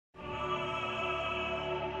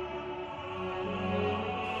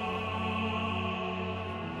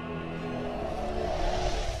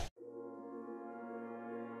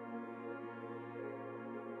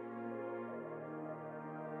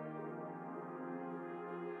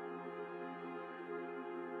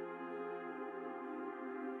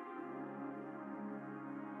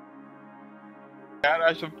Det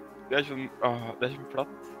er ikke flott.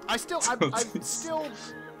 I still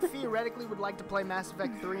theoretically would like to play Mass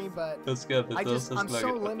Effect 3, but I'm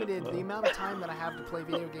so limited the amount of time that I have to play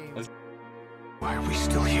video games. Why are we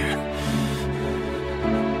still here?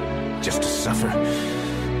 Just to suffer.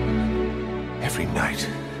 Every night,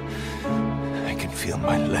 I can feel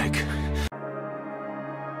my leg.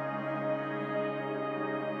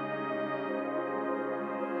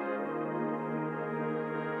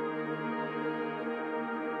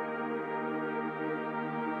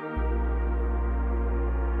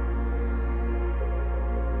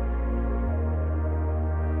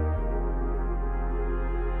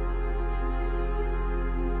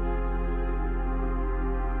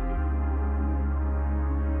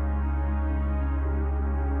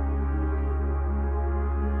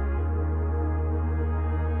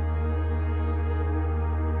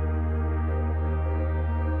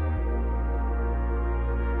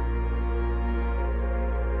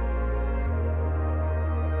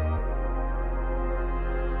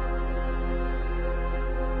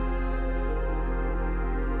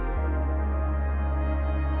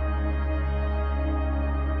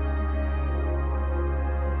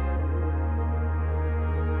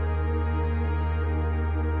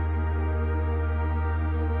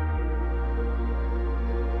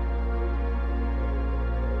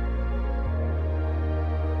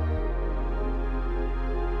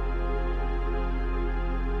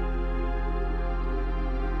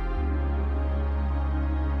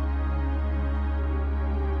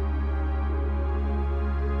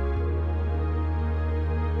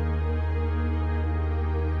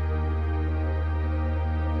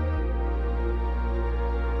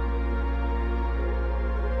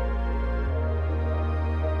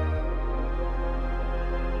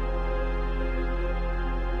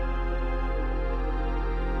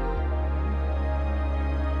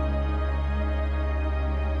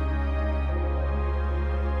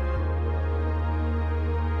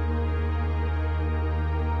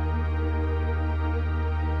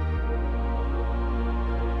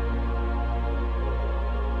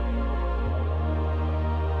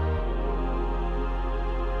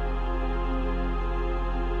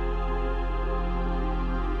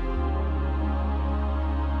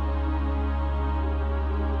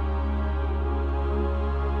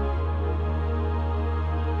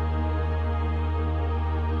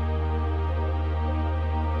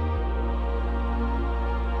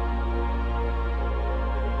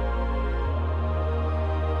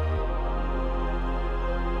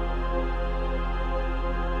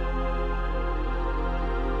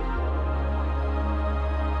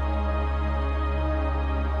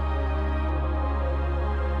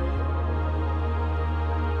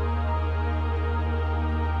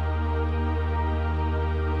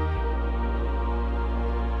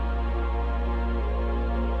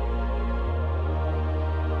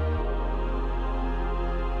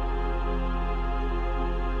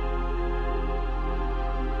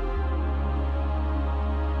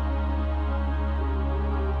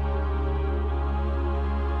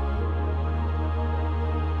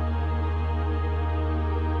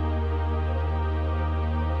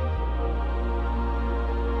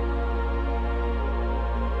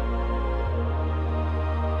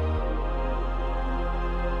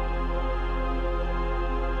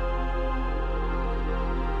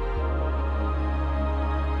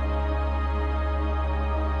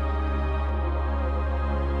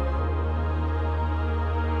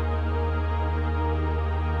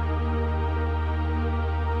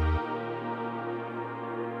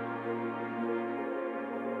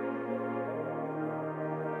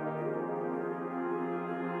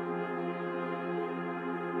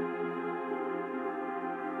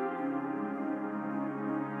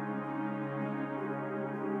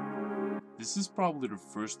 This is probably the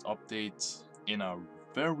first update in a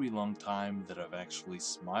very long time that I've actually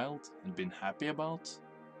smiled and been happy about.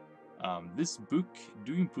 This book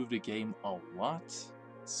do improve the game a lot.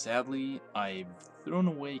 Sadly, I've thrown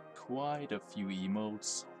away quite a few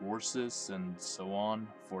emotes, horses and so on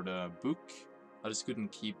for the book. I just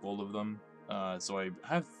couldn't keep all of them, so I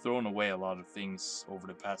have thrown away a lot of things over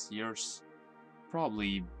the past years.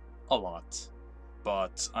 Probably a lot.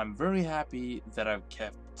 But I'm very happy that I've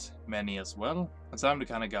kept many as well, as I'm the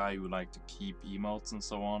kind of guy who like to keep emotes and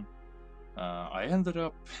so on. I ended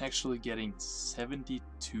up actually getting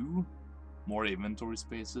 72 more inventory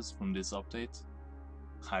spaces from this update.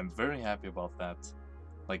 I'm very happy about that.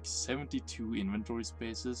 Like 72 inventory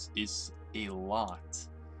spaces is a lot.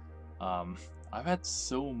 I've had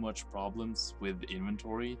so much problems with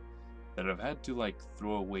inventory that I've had to like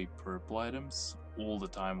throw away purple items all the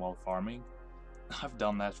time while farming. I've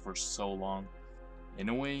done that for so long.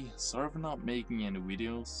 Anyway, sorry for not making any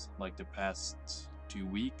videos like the past 2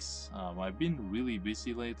 weeks. I've been really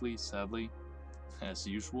busy lately, sadly, as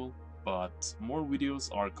usual, but more videos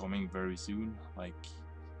are coming very soon. I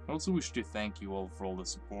also wish to thank you all for all the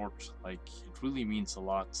support. It really means a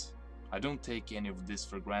lot. I don't take any of this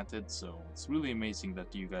for granted, so it's really amazing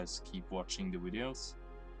that you guys keep watching the videos.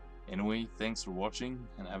 Anyway, thanks for watching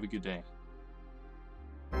and have a good day.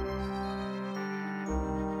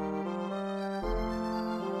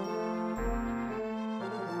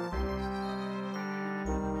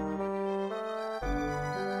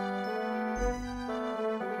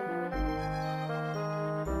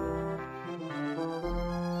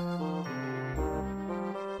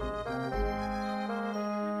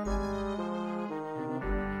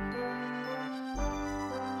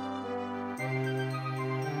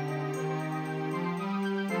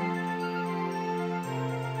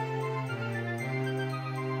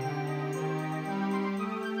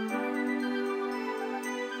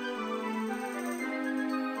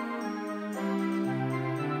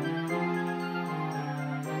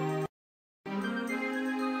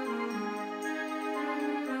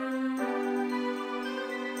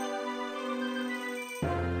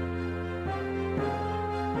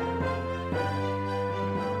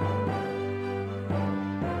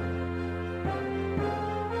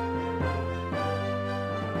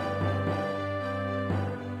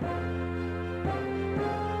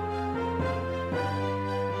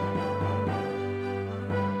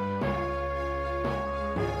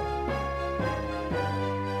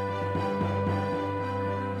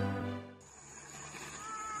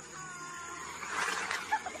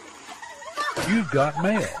 You've got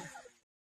mail.